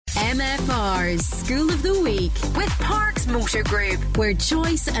MFR's School of the Week with Parks Motor Group, where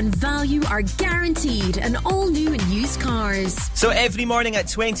choice and value are guaranteed in all new and used cars. So every morning at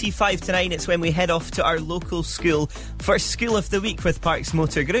 25 to 9, it's when we head off to our local school for School of the Week with Parks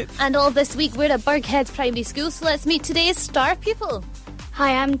Motor Group. And all this week we're at Burghead Primary School, so let's meet today's star pupil.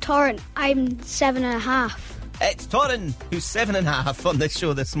 Hi, I'm Torran. I'm 7.5. It's Torran, who's 7.5 on this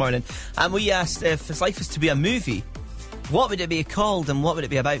show this morning. And we asked if his life was to be a movie, what would it be called and what would it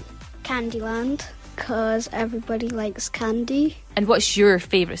be about? Candyland, because everybody likes candy. And what's your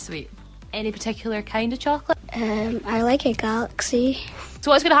favourite sweet? Any particular kind of chocolate? I like a galaxy. So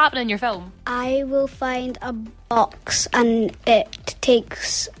what's going to happen in your film? I will find a box and it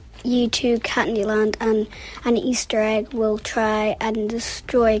takes you to Candyland, and an Easter egg will try and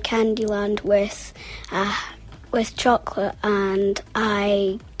destroy Candyland with chocolate, and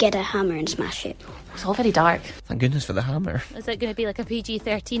I get a hammer and smash it. It's all very dark. Thank goodness for the hammer. Is it going to be like a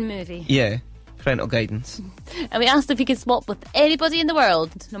PG-13 movie? Yeah, parental guidance. And we asked if he could swap with anybody in the world,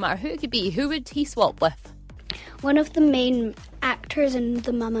 no matter who it could be. Who would he swap with? One of the main actors in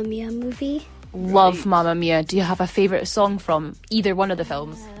the Mamma Mia movie. Love Mamma Mia. Do you have a favourite song from either one of the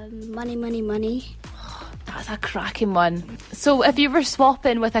films? Money, Money, Money. That's a cracking one. So if you were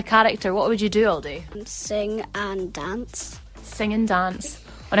swapping with a character, what would you do all day? Sing and dance. Sing and dance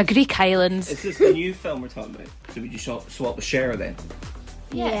on a Greek island. Is this the new film we're talking about? So would you swap with Cher then?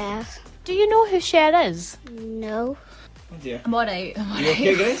 Yeah. Do you know who Cher is? No. Oh dear. I'm alright. You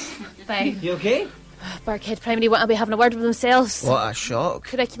okay, guys? Fine. You okay? Burghead Primary want to be having a word with themselves. What a shock.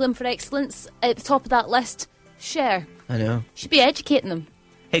 Curriculum for excellence at the top of that list. Cher. I know. Should be educating them.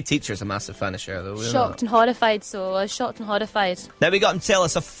 Head teacher's a massive fan of Cher though. Shocked and horrified, so I was shocked and horrified. Now we got him to tell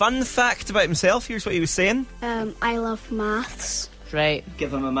us a fun fact about himself. Here's what he was saying. I love maths. Right.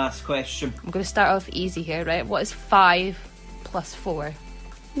 Give him a maths question. I'm going to start off easy here, right? What is 5 plus 4?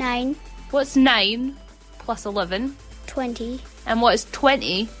 9. What's 9 plus 11? 20. And what is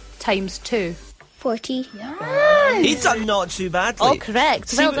 20 times 2? 40. Yes. He's done not too badly. All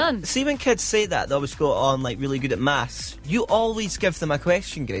correct. Well done. See when kids say that, they always go on like really good at maths. You always give them a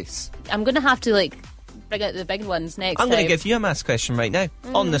question, Grace. I'm going to have to bring out the big ones next I'm going to time. give you a maths question right now.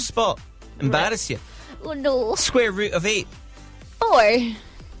 On the spot. Embarrass you. Oh no. Square root of 8. 4.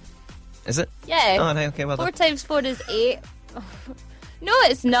 Is it? Yeah. Oh, right, okay, well 4 done. times 4 is 8. No,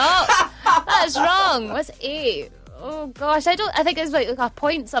 it's not. That's wrong. What's 8? Oh gosh, I think it's like a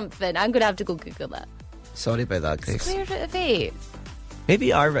point something. I'm going to have to go Google that. Sorry about that, Grace. Square root of 8. Maybe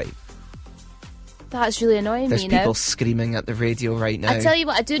you are right. That's really annoying There's me now. people screaming at the radio right now. I tell you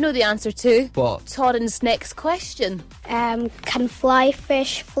what, I do know the answer to. What? Torran's next question. Can fly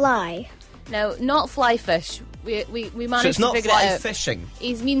fish fly? Now, not fly fish. We managed So it's not to figure fly it out. fishing.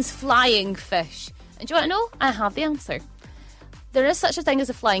 It means flying fish. And do you want to know? I have the answer. There is such a thing as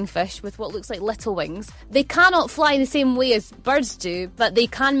a flying fish with what looks like little wings. They cannot fly in the same way as birds do, but they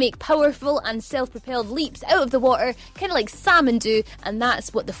can make powerful and self-propelled leaps out of the water, kind of like salmon do, and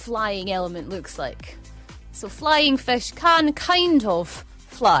that's what the flying element looks like. So flying fish can kind of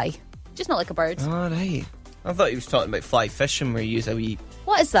fly, just not like a bird. All right. I thought he was talking about fly fishing where you use a wee...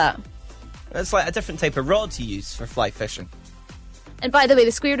 What is that? It's like a different type of rod to use for fly fishing. And by the way,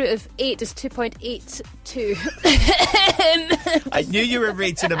 the square root of 8 is 2.82. I knew you were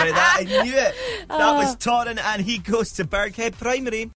raging about that. I knew it. That was Torran, and he goes to Burghead Primary.